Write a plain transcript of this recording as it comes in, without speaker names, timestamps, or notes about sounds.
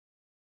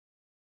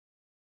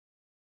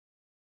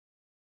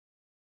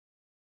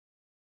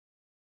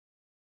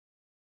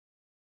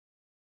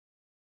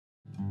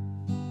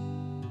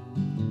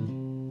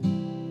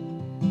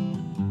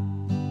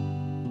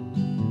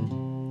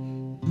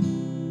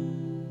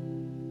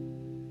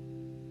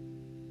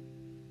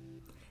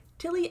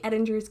Tilly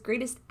Edinger's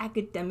greatest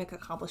academic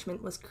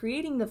accomplishment was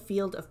creating the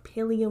field of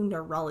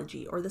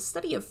paleontology, or the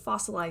study of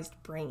fossilized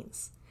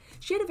brains.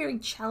 She had a very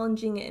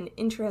challenging and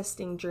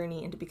interesting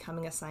journey into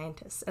becoming a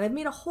scientist, and I've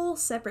made a whole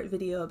separate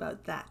video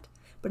about that.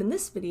 But in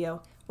this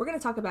video, we're going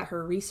to talk about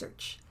her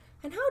research.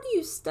 And how do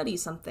you study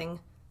something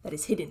that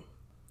is hidden?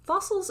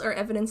 Fossils are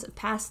evidence of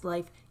past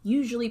life,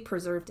 usually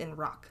preserved in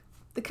rock.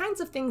 The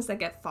kinds of things that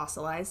get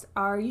fossilized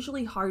are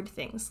usually hard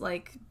things,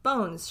 like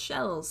bones,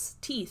 shells,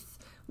 teeth,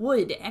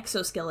 wood,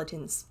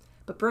 exoskeletons.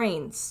 But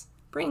brains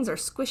are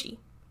squishy.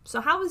 So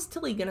how is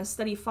Tilly going to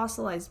study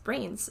fossilized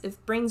brains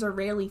if brains are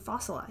rarely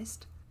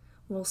fossilized?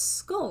 Well,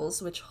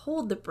 skulls, which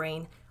hold the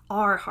brain,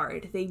 are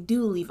hard. They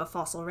do leave a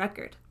fossil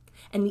record.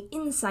 And the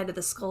inside of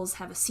the skulls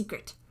have a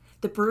secret.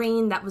 The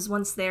brain that was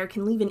once there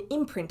can leave an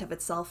imprint of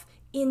itself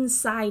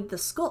inside the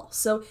skull.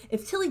 So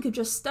if Tilly could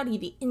just study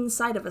the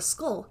inside of a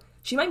skull,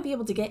 she might be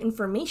able to get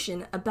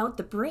information about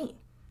the brain.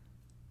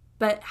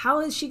 But how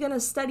is she going to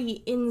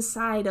study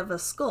inside of a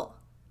skull?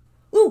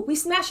 Ooh, we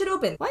smash it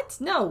open. What?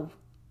 No.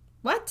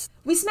 What?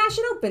 We smash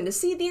it open to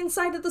see the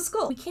inside of the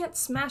skull. We can't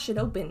smash it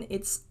open.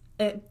 It's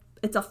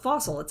a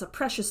fossil. It's a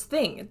precious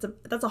thing.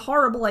 That's a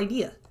horrible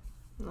idea.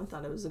 I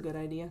thought it was a good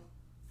idea.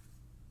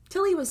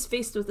 Tilly was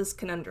faced with this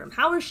conundrum.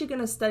 How is she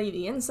going to study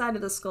the inside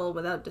of the skull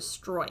without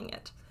destroying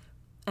it?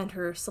 And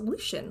her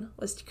solution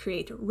was to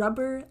create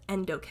rubber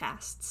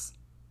endocasts.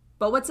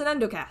 But what's an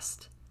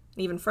endocast?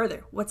 And even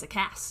further, what's a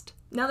cast?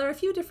 Now, there are a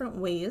few different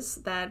ways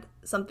that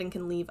something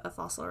can leave a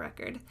fossil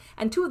record,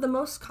 and two of the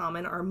most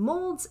common are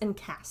molds and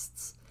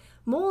casts.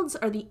 Molds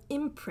are the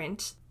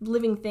imprint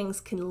living things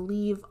can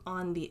leave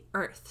on the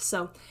earth.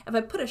 So if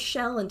I put a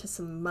shell into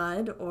some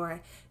mud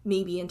or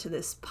maybe into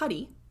this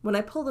putty, when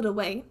I pull it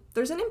away,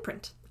 there's an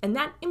imprint, and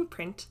that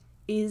imprint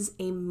is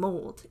a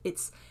mold.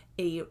 It's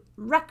a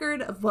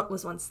record of what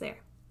was once there.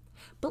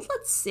 But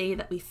let's say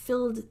that we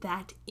filled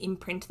that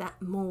imprint,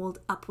 that mold,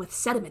 up with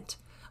sediment,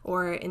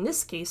 or in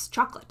this case,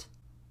 chocolate.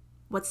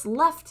 What's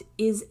left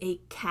is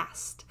a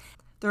cast.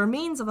 The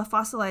remains of a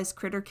fossilized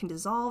critter can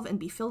dissolve and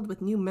be filled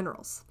with new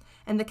minerals,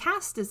 and the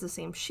cast is the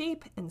same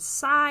shape and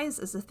size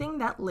as the thing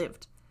that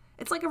lived.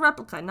 It's like a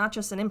replica, not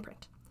just an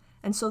imprint.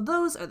 And so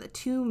those are the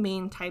two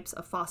main types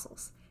of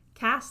fossils: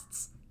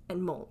 casts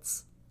and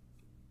molds.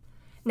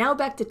 Now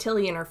back to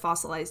Tilly and her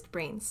fossilized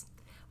brains.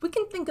 We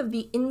can think of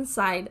the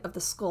inside of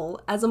the skull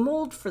as a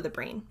mold for the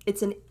brain.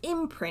 It's an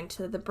imprint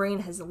that the brain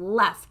has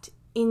left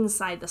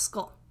inside the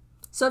skull.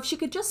 So if she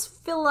could just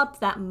fill up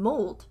that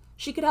mold,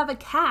 she could have a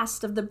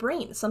cast of the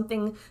brain,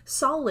 something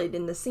solid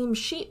in the same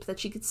shape that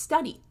she could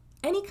study.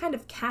 Any kind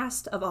of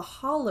cast of a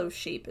hollow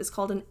shape is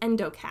called an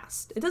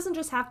endocast. It doesn't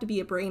just have to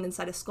be a brain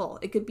inside a skull.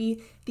 It could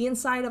be the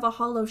inside of a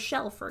hollow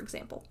shell, for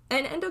example.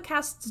 And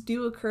endocasts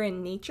do occur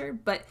in nature,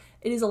 but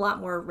it is a lot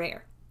more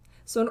rare.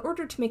 So in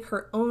order to make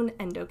her own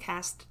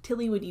endocast,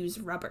 Tilly would use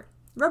rubber.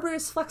 Rubber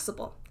is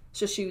flexible,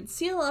 so she would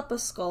seal up a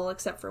skull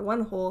except for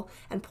one hole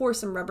and pour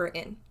some rubber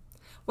in.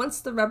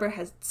 Once the rubber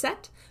has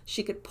set,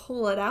 she could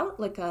pull it out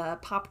like a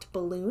popped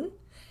balloon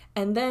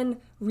and then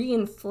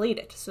reinflate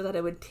it so that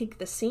it would take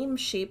the same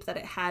shape that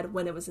it had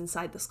when it was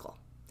inside the skull.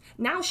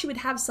 Now she would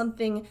have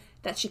something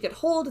that she could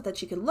hold, that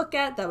she could look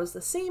at, that was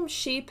the same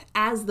shape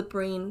as the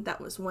brain that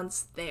was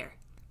once there.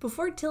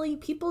 Before Tilly,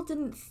 people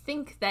didn't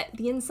think that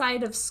the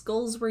inside of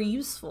skulls were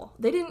useful.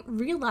 They didn't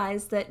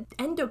realize that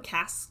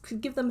endocasts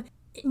could give them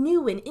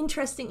new and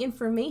interesting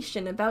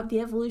information about the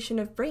evolution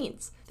of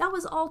brains. That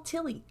was all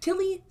Tilly.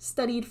 Tilly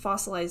studied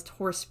fossilized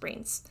horse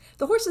brains.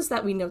 The horses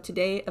that we know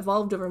today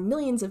evolved over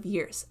millions of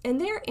years,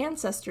 and their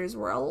ancestors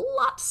were a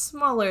lot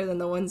smaller than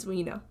the ones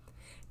we know.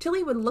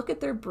 Tilly would look at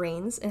their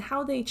brains and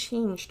how they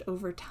changed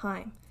over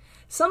time.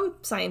 Some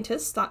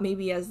scientists thought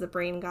maybe as the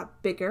brain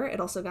got bigger, it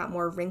also got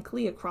more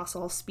wrinkly across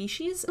all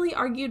species. Tilly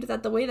argued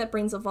that the way that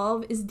brains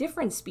evolve is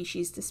different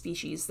species to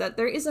species, that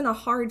there isn't a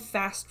hard,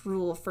 fast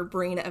rule for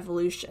brain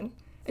evolution.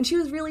 And she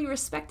was really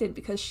respected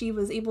because she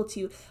was able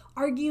to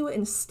argue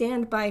and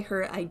stand by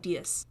her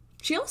ideas.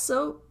 She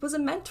also was a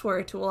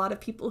mentor to a lot of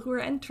people who are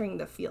entering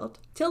the field.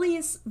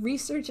 Tilly's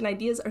research and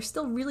ideas are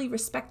still really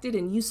respected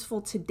and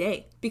useful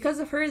today. Because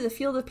of her, the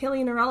field of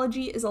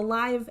paleontology is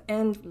alive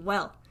and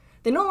well.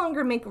 They no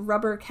longer make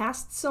rubber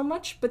casts so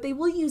much, but they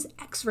will use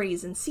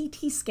X-rays and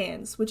CT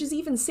scans, which is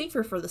even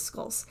safer for the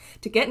skulls,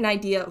 to get an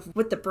idea of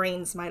what the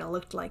brains might have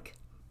looked like.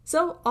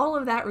 So all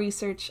of that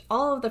research,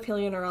 all of the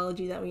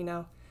paleontology that we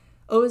know,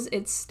 owes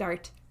its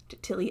start to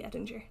Tilly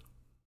Edinger.